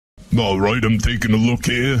Alright, I'm taking a look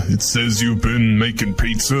here. It says you've been making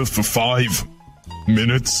pizza for 5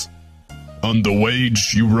 minutes. On the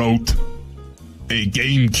wage, you wrote a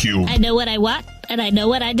GameCube. I know what I want, and I know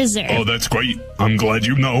what I deserve. Oh, that's great. I'm glad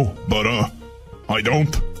you know, but, I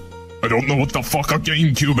don't. I don't know what the fuck a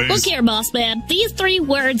GameCube is. Look here, boss man. These 3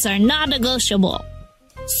 words are non-negotiable.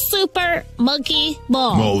 Super Monkey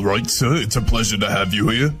Ball. Alright, sir. It's a pleasure to have you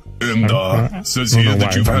here. And, says here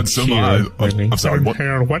that you've had some, I'm sorry, what?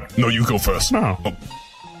 What? No, you go first. No.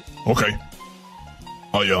 Oh. Okay.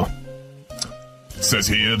 Says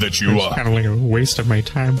here that you, It's kind of like a waste of my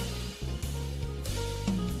time.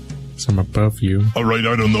 So I'm above you. Alright,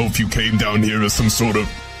 I don't know if you came down here as some sort of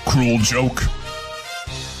cruel joke.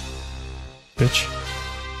 Bitch.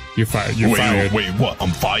 You're fired. You're fired. Wait, what?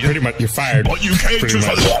 I'm fired? Pretty much, you're fired. But you can't Pretty just...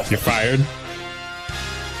 much. You're fired.